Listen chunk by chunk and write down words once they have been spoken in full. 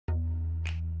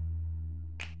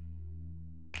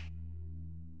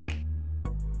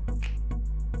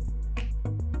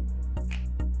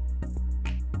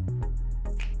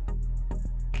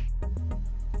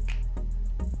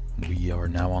We are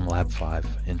now on Lab 5,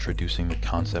 introducing the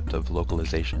concept of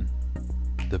localization.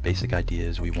 The basic idea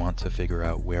is we want to figure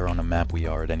out where on a map we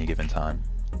are at any given time.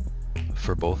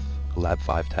 For both Lab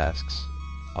 5 tasks,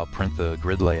 I'll print the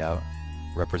grid layout,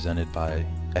 represented by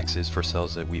X's for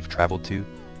cells that we've traveled to,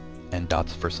 and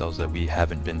dots for cells that we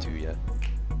haven't been to yet.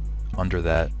 Under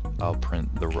that, I'll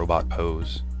print the robot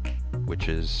pose, which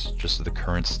is just the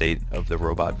current state of the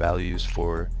robot values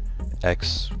for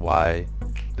X, Y,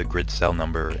 the grid cell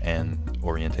number, and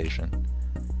orientation.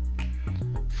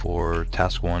 For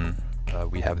task 1,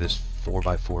 we have this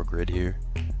 4x4 grid here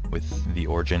with the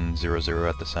origin 0, 0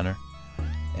 at the center,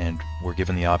 and we're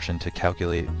given the option to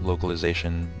calculate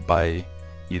localization by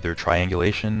either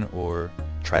triangulation or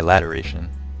trilateration.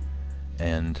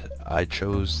 And I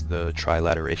chose the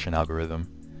trilateration algorithm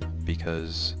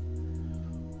because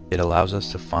it allows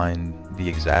us to find the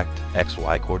exact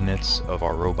XY coordinates of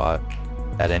our robot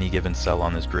at any given cell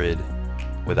on this grid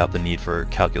without the need for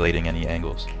calculating any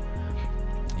angles.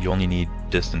 You only need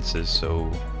distances,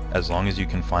 so as long as you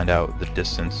can find out the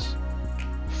distance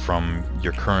from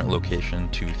your current location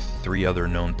to 3 other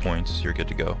known points, you're good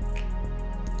to go.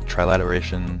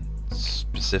 Trilateration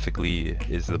specifically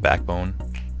is the backbone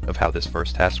of how this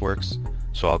first task works,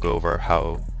 so I'll go over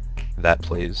how that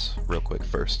plays real quick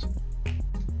first.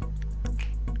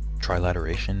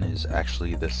 Trilateration is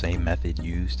actually the same method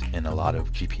used in a lot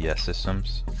of GPS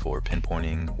systems for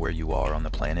pinpointing where you are on the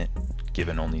planet,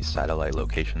 given only satellite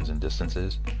locations and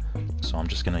distances. So I'm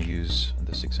just going to use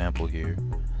this example here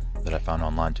that I found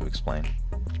online to explain.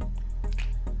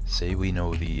 Say we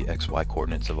know the XY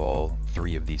coordinates of all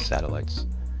 3 of these satellites.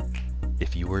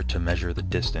 If you were to measure the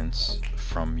distance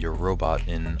from your robot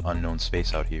in unknown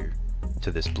space out here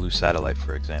to this blue satellite,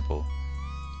 for example,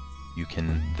 you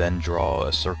can then draw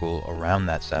a circle around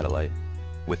that satellite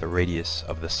with a radius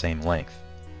of the same length.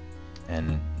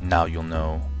 And now you'll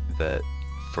know that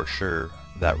for sure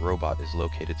that robot is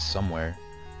located somewhere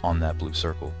on that blue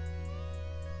circle.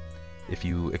 If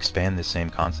you expand the same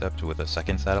concept with a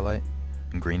second satellite,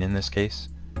 green in this case,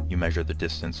 you measure the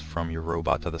distance from your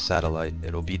robot to the satellite.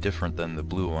 It'll be different than the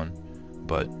blue one,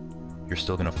 but you're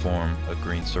still going to form a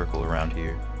green circle around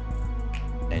here.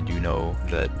 And you know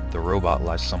that the robot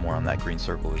lies somewhere on that green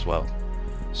circle as well.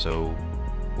 So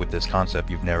with this concept,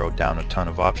 you've narrowed down a ton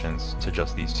of options to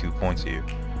just these 2 points here,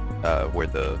 where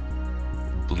the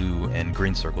blue and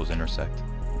green circles intersect.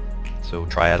 So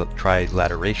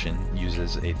trilateration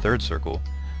uses a third circle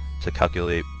to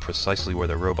calculate precisely where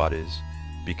the robot is,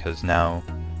 because now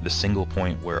the single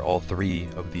point where all 3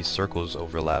 of these circles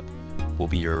overlap will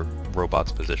be your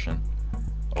robot's position.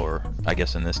 Or, I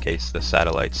guess in this case, the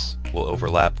satellites will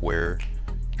overlap where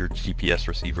your GPS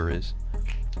receiver is.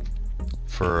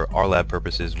 For our lab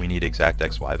purposes, we need exact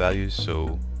XY values,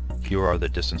 so here are the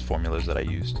distance formulas that I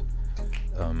used.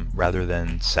 Rather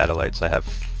than satellites, I have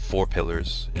 4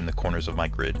 pillars in the corners of my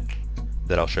grid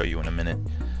that I'll show you in a minute.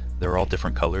 They're all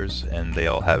different colors, and they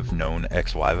all have known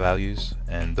XY values,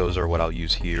 and those are what I'll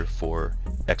use here for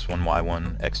X1,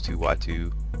 Y1, X2,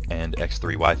 Y2, and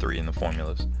X3, Y3 in the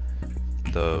formulas.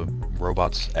 The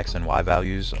robot's X and Y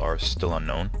values are still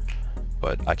unknown,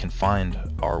 but I can find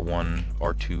R1,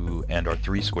 R2, and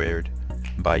R3 squared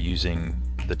by using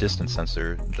the distance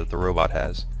sensor that the robot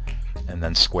has, and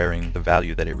then squaring the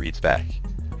value that it reads back.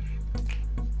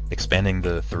 Expanding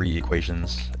the 3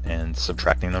 equations and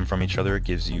subtracting them from each other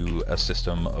gives you a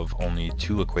system of only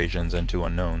 2 equations and 2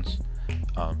 unknowns,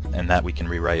 and that we can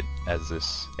rewrite as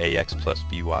this ax plus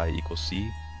by equals c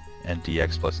and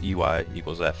dx plus ey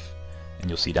equals f. And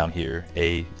you'll see down here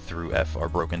a through f are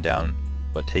broken down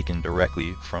but taken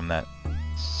directly from that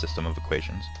system of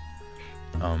equations.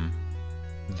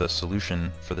 The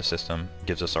solution for the system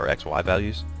gives us our xy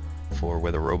values for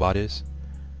where the robot is,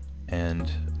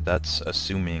 and that's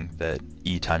assuming that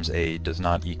e times a does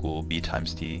not equal b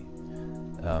times t,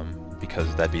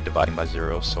 because that'd be dividing by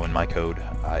 0. So in my code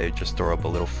I just throw up a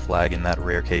little flag in that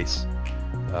rare case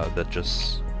that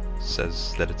just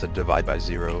says that it's a divide by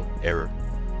 0 error.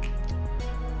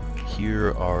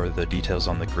 Here are the details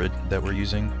on the grid that we're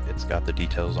using. It's got the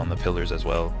details on the pillars as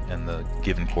well, and the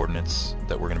given coordinates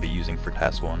that we're going to be using for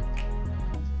task 1.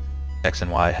 X and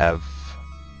Y have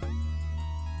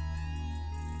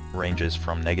ranges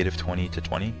from -20 to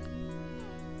 20,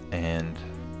 and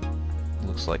it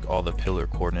looks like all the pillar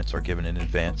coordinates are given in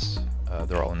advance.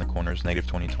 They're all in the corners.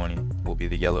 -20, 20 will be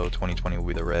the yellow, 20, 20 will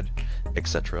be the red,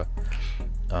 etc.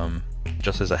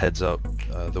 Just as a heads up,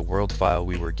 the world file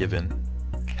we were given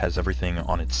has everything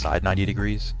on its side 90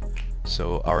 degrees,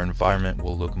 so our environment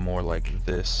will look more like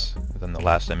this than the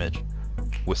last image,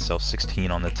 with cell 16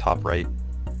 on the top right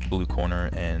blue corner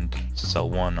and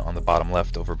cell 1 on the bottom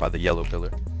left over by the yellow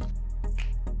pillar.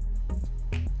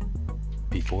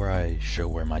 Before I show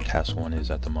where my task 1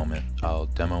 is at the moment, I'll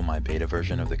demo my beta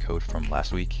version of the code from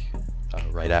last week,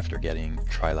 right after getting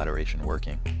Trilateration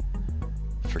working.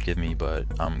 Forgive me, but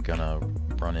I'm gonna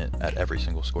run it at every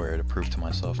single square to prove to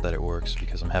myself that it works,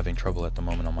 because I'm having trouble at the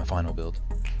moment on my final build,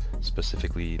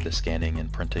 specifically the scanning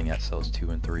and printing at cells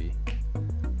 2 and 3.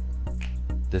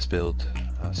 This build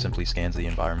simply scans the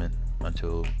environment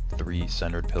until 3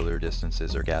 centered pillar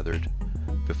distances are gathered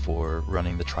before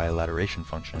running the trilateration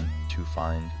function to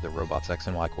find the robot's x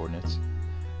and y coordinates,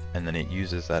 and then it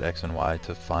uses that x and y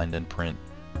to find and print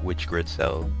which grid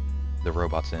cell the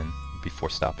robot's in before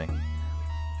stopping.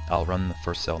 I'll run the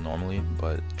first cell normally,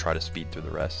 but try to speed through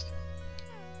the rest.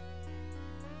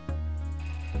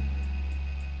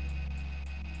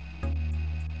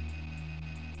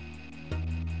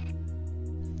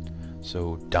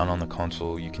 So down on the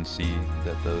console you can see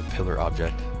that the pillar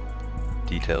object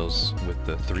details with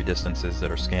the 3 distances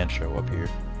that are scanned show up here.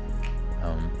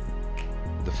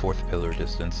 The 4th pillar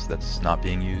distance that's not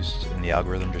being used in the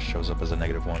algorithm just shows up as a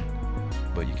 -1,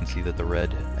 but you can see that the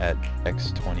red at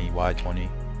x20, y20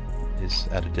 is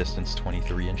at a distance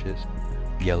 23 inches,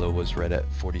 yellow was read at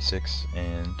 46,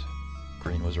 and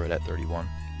green was read at 31.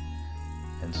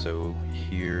 And so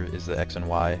here is the x and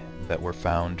y that were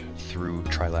found through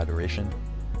trilateration,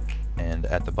 and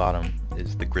at the bottom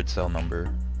is the grid cell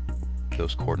number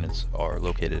those coordinates are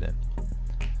located in.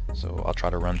 So I'll try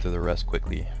to run through the rest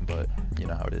quickly, but you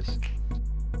know how it is.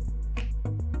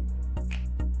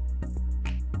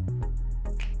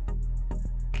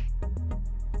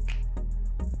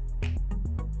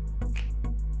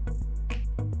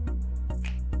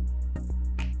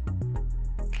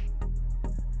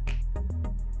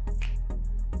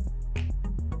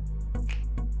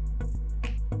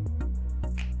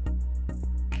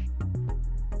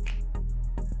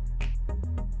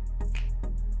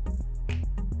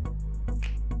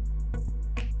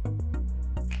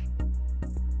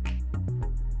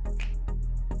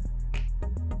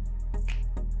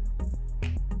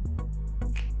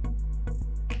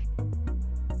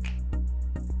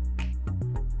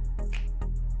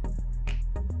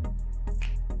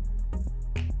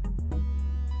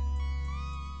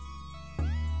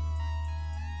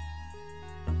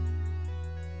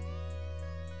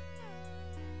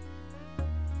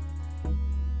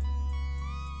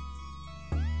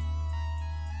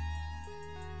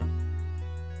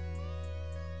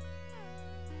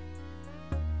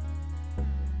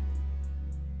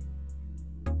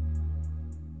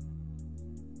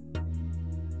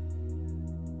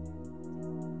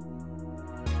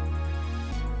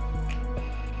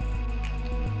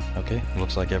 Okay,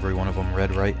 looks like every one of them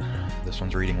read right. This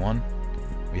one's reading 1.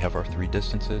 We have our 3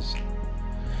 distances.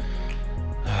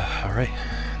 Alright,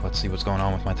 let's see what's going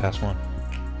on with my task 1.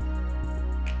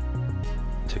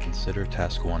 To consider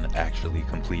task 1 actually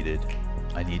completed,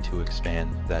 I need to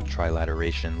expand that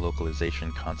trilateration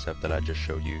localization concept that I just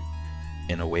showed you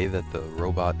in a way that the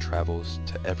robot travels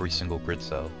to every single grid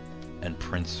cell and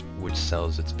prints which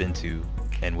cells it's been to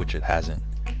and which it hasn't,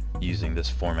 using this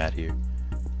format here.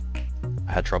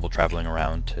 I had trouble traveling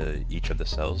around to each of the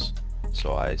cells,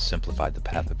 so I simplified the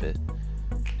path a bit.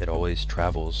 It always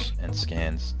travels and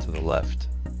scans to the left,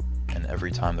 and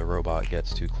every time the robot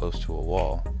gets too close to a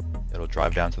wall, it'll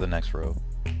drive down to the next row,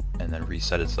 and then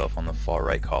reset itself on the far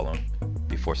right column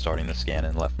before starting the scan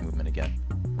and left movement again.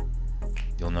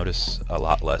 You'll notice a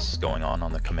lot less going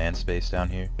on the command space down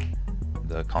here,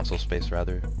 the console space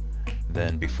rather,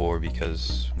 than before,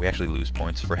 because we actually lose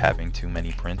points for having too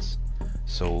many prints.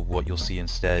 So what you'll see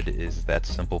instead is that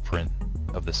simple print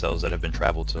of the cells that have been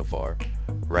traveled so far,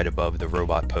 right above the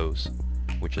robot pose,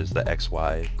 which is the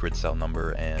XY grid cell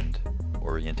number and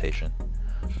orientation.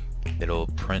 It'll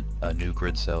print a new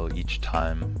grid cell each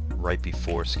time right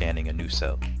before scanning a new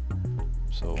cell.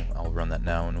 So I'll run that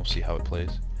now and we'll see how it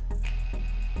plays.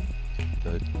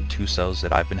 The 2 cells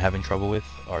that I've been having trouble with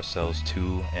are cells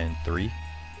 2 and 3.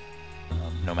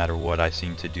 No matter what I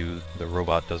seem to do, the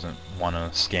robot doesn't want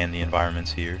to scan the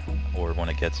environments here or when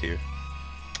it gets here,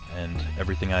 and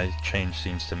everything I change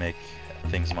seems to make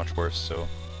things much worse, so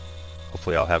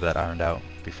hopefully I'll have that ironed out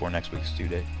before next week's due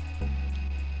date.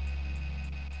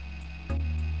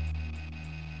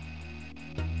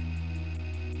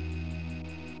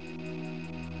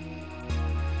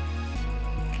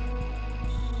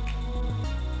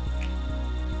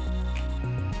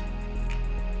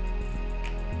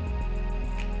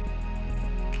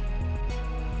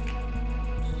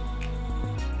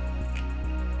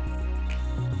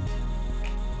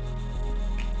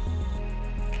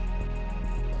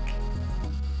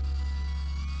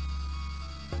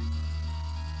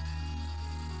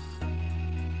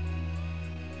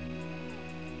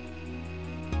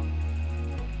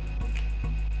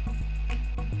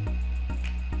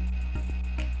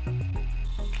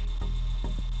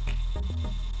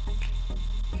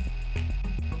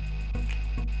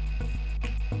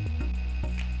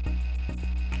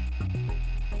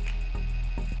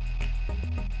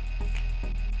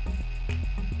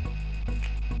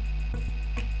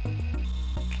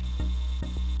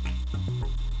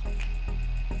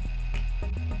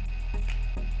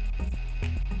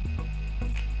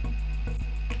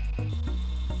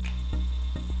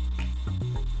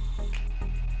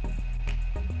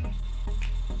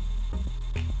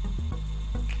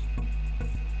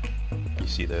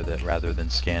 see there that rather than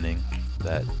scanning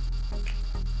that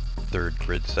third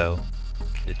grid cell,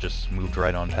 it just moved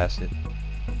right on past it,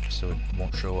 so it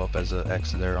won't show up as an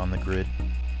X there on the grid.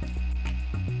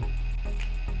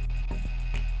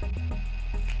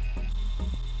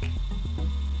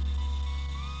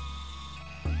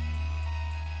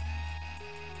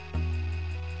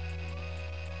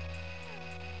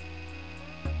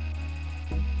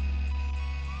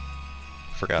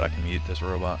 Forgot I can mute this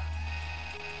robot.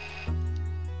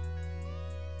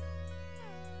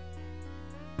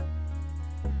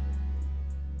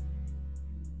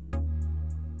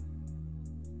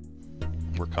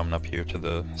 We're coming up here to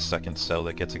the second cell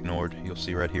that gets ignored. You'll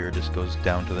see right here it just goes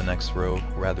down to the next row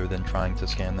rather than trying to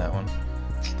scan that one.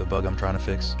 It's the bug I'm trying to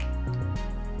fix.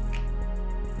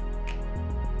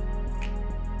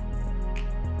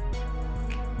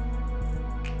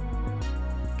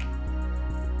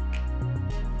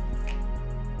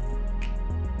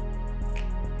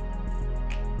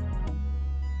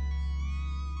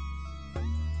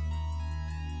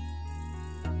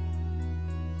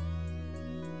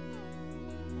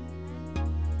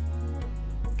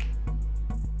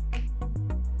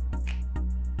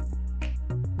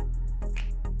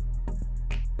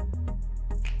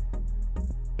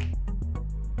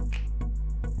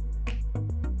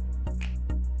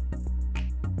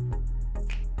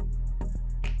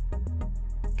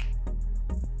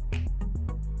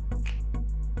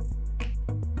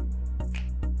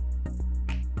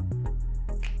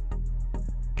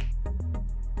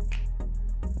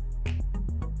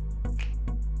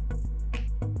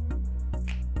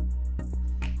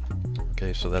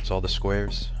 Okay, so that's all the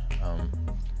squares.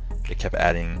 It kept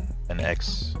adding an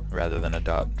X rather than a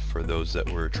dot for those that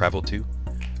were traveled to.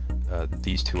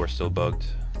 These two are still bugged,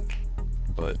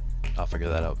 but I'll figure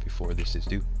that out before this is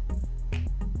due.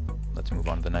 Let's move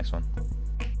on to the next one.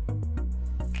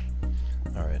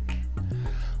 Alright,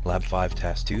 Lab 5,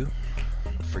 Task 2.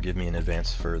 Forgive me in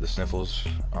advance for the sniffles.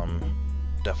 I'm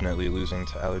definitely losing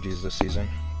to allergies this season.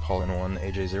 Pollen 1,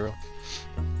 AJ 0.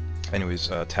 Anyways,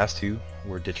 Task 2,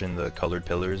 we're ditching the colored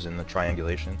pillars in the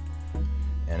triangulation,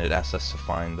 and it asks us to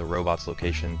find the robot's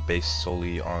location based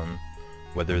solely on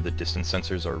whether the distance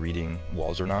sensors are reading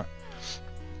walls or not,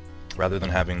 rather than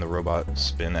having the robot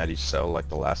spin at each cell like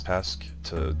the last task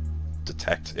to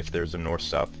detect if there's a north,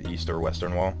 south, east, or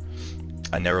western wall.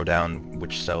 I narrow down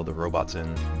which cell the robot's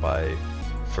in by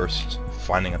first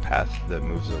finding a path that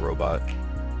moves the robot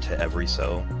to every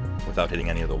cell without hitting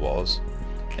any of the walls,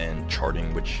 and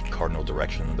charting which cardinal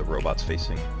direction the robot's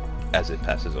facing as it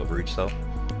passes over each cell,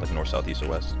 like north, south, east, or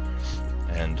west.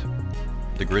 And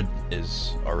the grid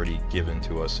is already given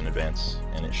to us in advance,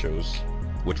 and it shows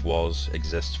which walls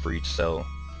exist for each cell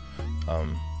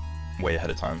way ahead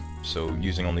of time. So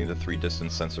using only the 3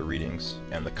 distance sensor readings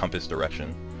and the compass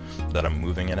direction that I'm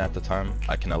moving in at the time,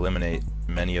 I can eliminate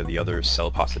many of the other cell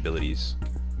possibilities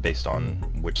based on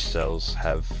which cells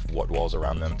have what walls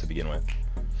around them to begin with.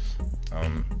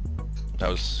 That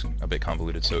was a bit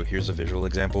convoluted, so here's a visual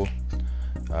example.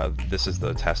 This is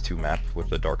the Task 2 map with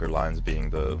the darker lines being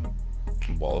the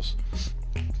walls.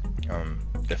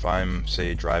 If I'm,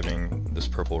 say, driving this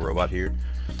purple robot here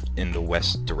in the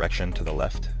west direction to the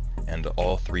left, and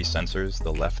all 3 sensors,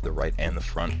 the left, the right, and the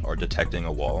front, are detecting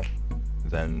a wall,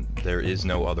 then there is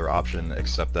no other option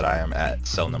except that I am at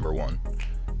cell number 1.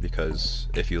 Because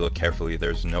if you look carefully,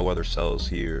 there's no other cells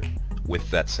here with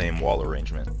that same wall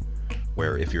arrangement,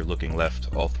 where if you're looking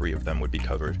left, all 3 of them would be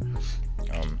covered.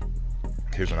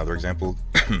 Here's another example.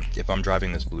 If I'm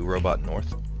driving this blue robot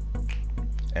north,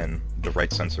 and the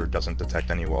right sensor doesn't detect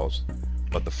any walls,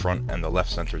 but the front and the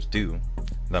left sensors do,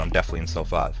 then I'm definitely in cell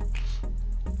 5.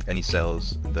 Any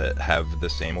cells that have the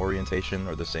same orientation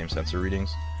or the same sensor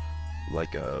readings,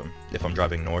 like if I'm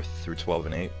driving north through 12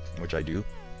 and 8, which I do,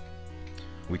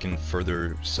 we can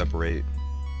further separate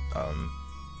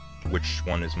which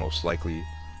one is most likely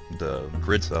the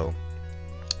grid cell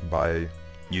by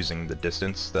using the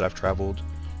distance that I've traveled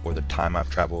or the time I've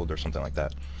traveled or something like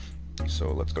that.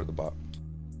 So let's go to the bot.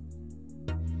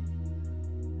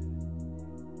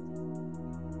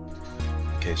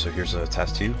 Okay, so here's a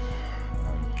Task 2.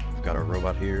 We've got our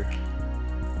robot here.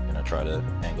 I'm gonna try to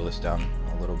angle this down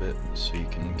a little bit so you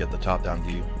can get the top-down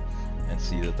view and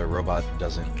see that the robot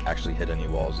doesn't actually hit any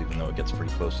walls, even though it gets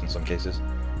pretty close in some cases.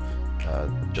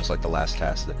 Just like the last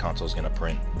task, the console is going to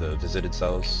print the visited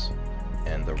cells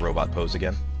and the robot pose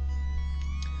again.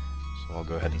 So I'll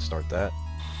go ahead and start that.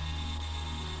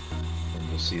 And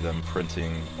you'll see them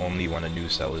printing only when a new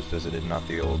cell is visited, not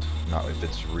the old, not if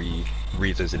it's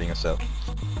revisiting a cell.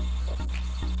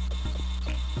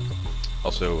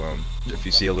 Also, if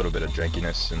you see a little bit of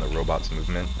jankiness in the robot's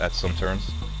movement at some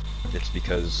turns, It's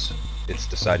because it's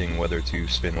deciding whether to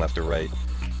spin left or right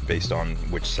based on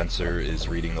which sensor is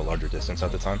reading the larger distance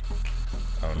at the time.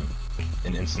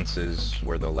 In instances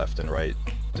where the left and right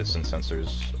distance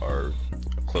sensors are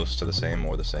close to the same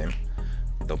or the same,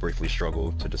 they'll briefly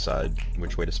struggle to decide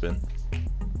which way to spin.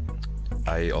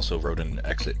 I also wrote an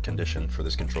exit condition for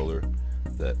this controller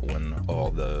that when all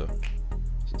the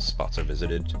spots are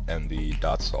visited and the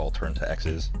dots all turn to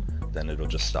X's, then it'll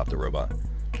just stop the robot.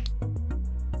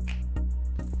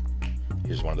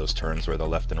 Here's one of those turns where the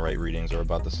left and right readings are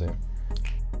about the same.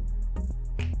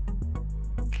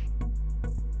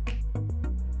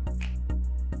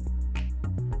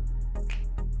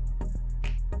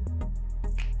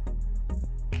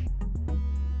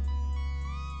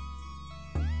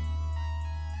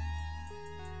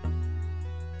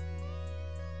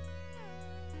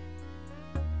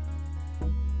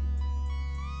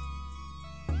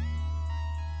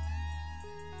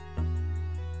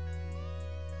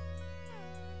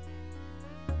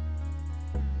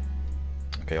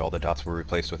 Okay, all the dots were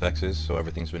replaced with X's, so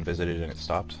everything's been visited and it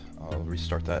stopped. I'll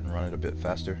restart that and run it a bit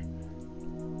faster.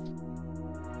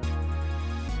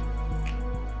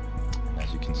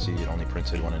 As you can see, it only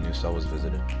printed when a new cell was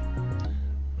visited.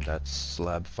 That's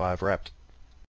Lab 5 wrapped.